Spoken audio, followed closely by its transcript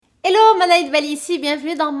Manaïd Bali ici,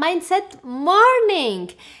 bienvenue dans Mindset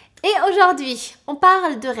Morning. Et aujourd'hui, on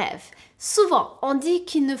parle de rêves. Souvent, on dit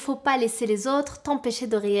qu'il ne faut pas laisser les autres t'empêcher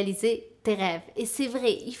de réaliser tes rêves. Et c'est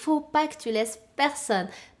vrai, il ne faut pas que tu laisses personne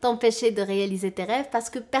t'empêcher de réaliser tes rêves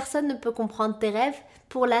parce que personne ne peut comprendre tes rêves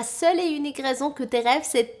pour la seule et unique raison que tes rêves,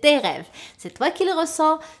 c'est tes rêves. C'est toi qui le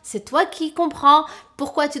ressens, c'est toi qui comprends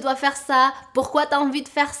pourquoi tu dois faire ça, pourquoi tu as envie de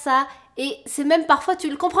faire ça. Et c'est même parfois, tu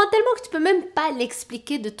le comprends tellement que tu peux même pas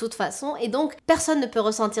l'expliquer de toute façon. Et donc, personne ne peut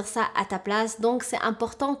ressentir ça à ta place. Donc, c'est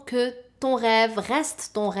important que ton rêve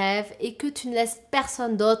reste ton rêve et que tu ne laisses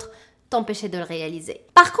personne d'autre t'empêcher de le réaliser.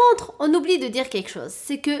 Par contre, on oublie de dire quelque chose.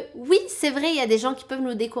 C'est que oui, c'est vrai, il y a des gens qui peuvent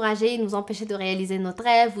nous décourager, nous empêcher de réaliser notre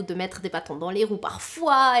rêve ou de mettre des bâtons dans les roues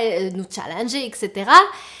parfois, nous challenger, etc.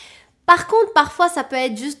 Par contre, parfois, ça peut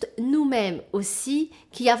être juste nous-mêmes aussi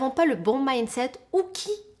qui n'avons pas le bon mindset ou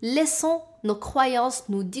qui laissons nos croyances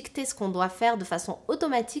nous dicter ce qu'on doit faire de façon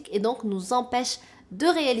automatique et donc nous empêche de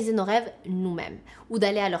réaliser nos rêves nous-mêmes ou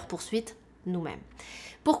d'aller à leur poursuite nous-mêmes.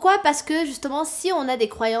 Pourquoi? Parce que justement, si on a des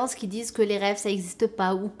croyances qui disent que les rêves, ça n'existe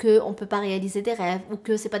pas ou qu'on ne peut pas réaliser des rêves ou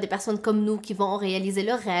que ce n'est pas des personnes comme nous qui vont réaliser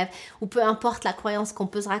leurs rêves ou peu importe la croyance qu'on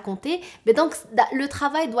peut se raconter, mais donc le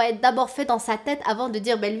travail doit être d'abord fait dans sa tête avant de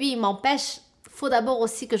dire ben lui, il m'empêche. Il faut d'abord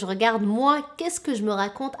aussi que je regarde moi, qu'est-ce que je me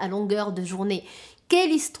raconte à longueur de journée.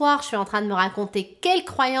 Quelle histoire je suis en train de me raconter, quelle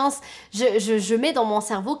croyance je mets dans mon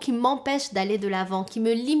cerveau qui m'empêche d'aller de l'avant, qui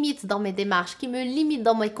me limite dans mes démarches, qui me limite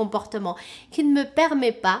dans mes comportements, qui ne me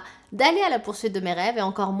permet pas d'aller à la poursuite de mes rêves et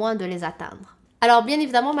encore moins de les atteindre. Alors bien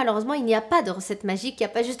évidemment, malheureusement, il n'y a pas de recette magique, il n'y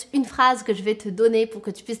a pas juste une phrase que je vais te donner pour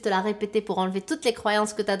que tu puisses te la répéter pour enlever toutes les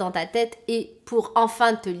croyances que tu as dans ta tête et pour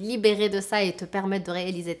enfin te libérer de ça et te permettre de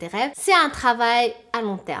réaliser tes rêves. C'est un travail à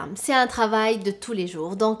long terme, c'est un travail de tous les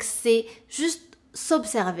jours, donc c'est juste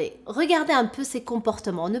s'observer, regarder un peu ses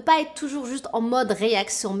comportements, ne pas être toujours juste en mode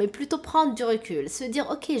réaction, mais plutôt prendre du recul, se dire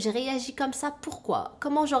ok, j'ai réagi comme ça, pourquoi?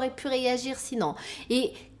 Comment j'aurais pu réagir sinon?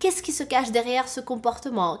 Et qu'est-ce qui se cache derrière ce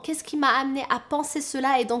comportement? Qu'est-ce qui m'a amené à penser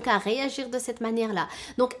cela et donc à réagir de cette manière-là?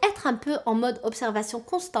 Donc être un peu en mode observation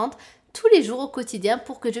constante tous les jours au quotidien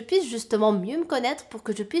pour que je puisse justement mieux me connaître, pour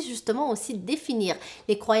que je puisse justement aussi définir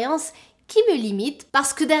les croyances qui me limitent,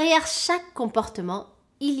 parce que derrière chaque comportement,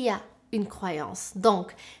 il y a une croyance.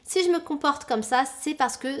 Donc, si je me comporte comme ça, c'est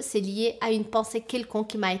parce que c'est lié à une pensée quelconque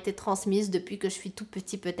qui m'a été transmise depuis que je suis tout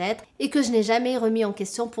petit peut-être et que je n'ai jamais remis en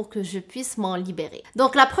question pour que je puisse m'en libérer.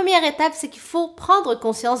 Donc, la première étape, c'est qu'il faut prendre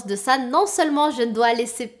conscience de ça. Non seulement je ne dois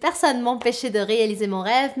laisser personne m'empêcher de réaliser mon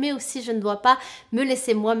rêve, mais aussi je ne dois pas me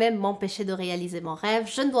laisser moi-même m'empêcher de réaliser mon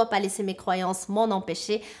rêve. Je ne dois pas laisser mes croyances m'en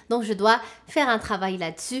empêcher. Donc, je dois faire un travail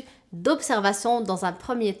là-dessus d'observation dans un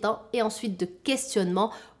premier temps et ensuite de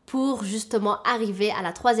questionnement pour justement arriver à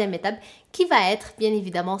la troisième étape qui va être bien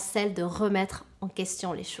évidemment celle de remettre en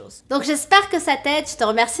question les choses. Donc j'espère que ça t'aide, je te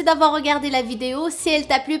remercie d'avoir regardé la vidéo. Si elle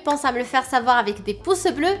t'a plu, pense à me le faire savoir avec des pouces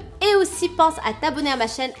bleus et aussi pense à t'abonner à ma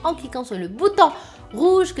chaîne en cliquant sur le bouton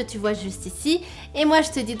rouge que tu vois juste ici. Et moi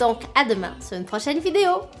je te dis donc à demain sur une prochaine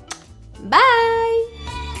vidéo. Bye!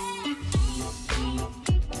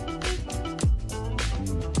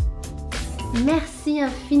 Merci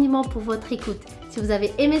infiniment pour votre écoute. Si vous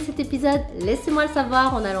avez aimé cet épisode, laissez-moi le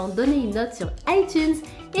savoir en allant donner une note sur iTunes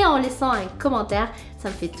et en laissant un commentaire. Ça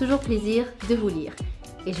me fait toujours plaisir de vous lire.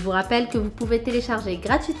 Et je vous rappelle que vous pouvez télécharger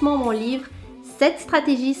gratuitement mon livre 7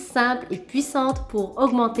 stratégies simples et puissantes pour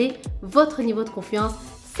augmenter votre niveau de confiance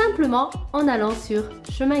simplement en allant sur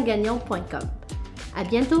chemingagnant.com. À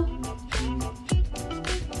bientôt!